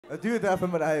Het duurt even,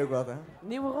 maar hij ook wat, hè?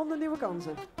 Nieuwe ronde, nieuwe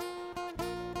kansen.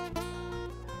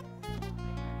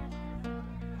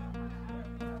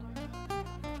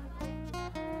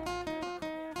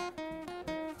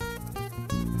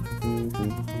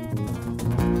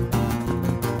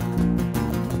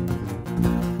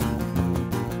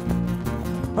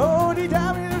 Oh, die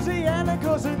down in Louisiana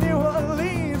goes to New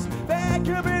Orleans. Back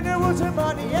up in the woods of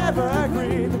money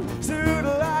evergreen. Stood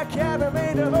a log cabin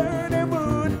made of earth and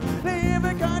wood. Live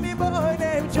a country boy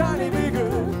named Johnny B.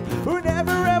 Good, who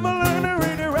never ever learned to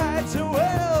read and write so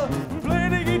well. Play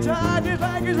the guitar just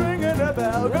like he's ringing a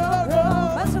bell. Go,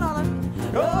 go! Met z'n allen.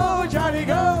 Go, Johnny,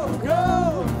 go,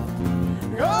 go!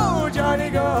 Go, Johnny,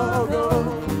 go, go!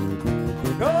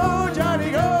 Go,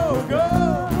 Johnny, go,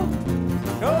 go!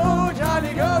 Go,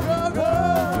 Johnny, go, go, go!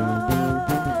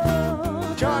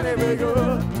 Johnny be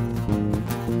good.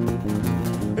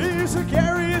 He used to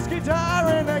carry his guitar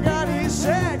and I got his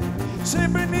sack.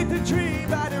 Sit beneath the tree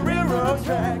by the railroad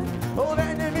track. Old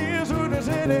engineers who are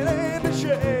sitting in the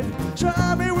shade.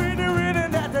 Try me with the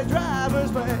rhythm that the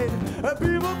drivers made.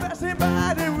 People passing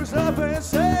by, they would stop and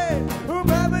say, oh,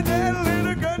 mama, that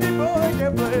little country boy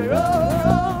can play.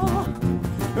 Oh,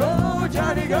 go,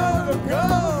 Johnny, go,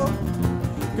 go!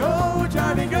 Go,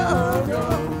 Johnny, go,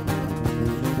 go!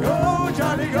 Go,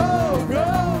 Johnny, go, go!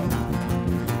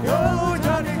 Go,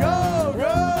 Johnny, go,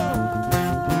 go!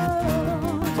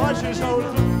 Touch his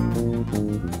shoulder.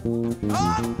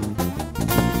 Up!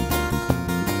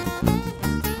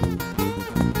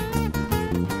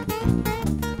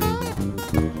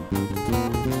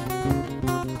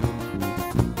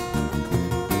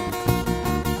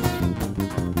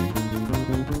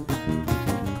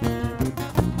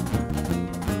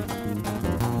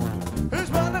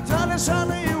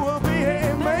 Someday you will be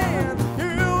a man.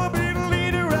 You will be the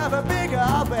leader of a big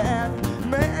old band.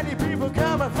 Many people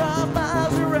coming from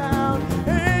miles around.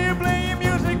 Hey, you play your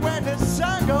music when the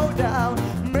sun goes down.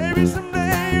 Maybe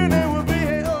someday there will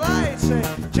be a light. Say,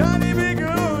 Johnny, be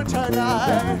good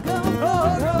tonight. Go, go,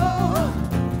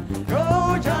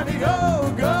 go, Johnny,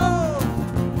 go, go.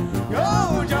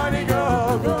 Go, Johnny,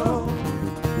 go, go.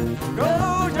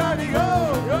 Go, Johnny,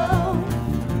 go, go.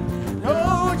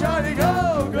 Go, Johnny,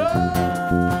 go, go.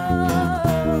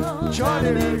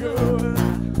 Johnny be good.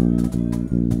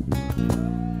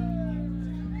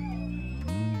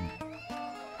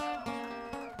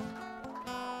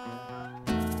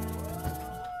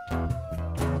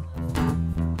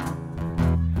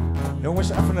 Jongens,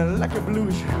 even een lekker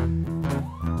bluesje.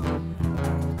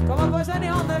 Kom op, waar zijn die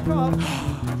handen? Kom op.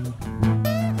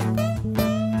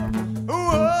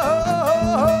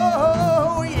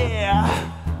 Oh, yeah.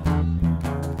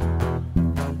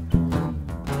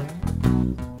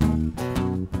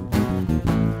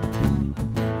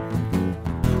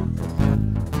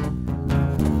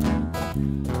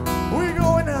 We're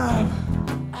going up,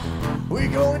 we're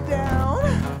going down,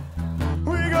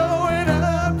 we're going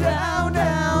up, down,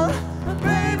 down.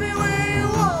 Baby, we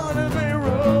wanna be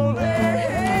rolling,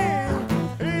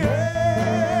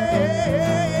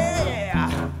 yeah.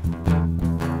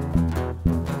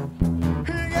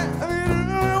 You got me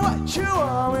doing what you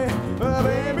want me, but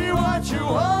baby, what you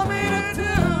want me to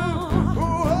do.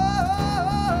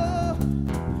 Whoa,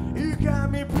 you got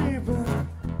me people,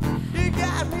 you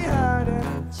got me hurting.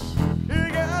 You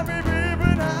got me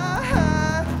peeping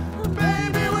high,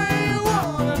 baby, where you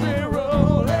wanna be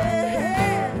rolling,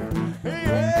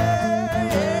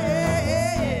 yeah,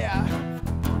 yeah.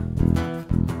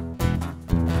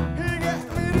 You got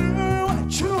me doing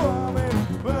what you want me,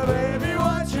 but baby,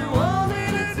 what you want me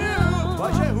to do.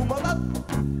 Watch it, mother.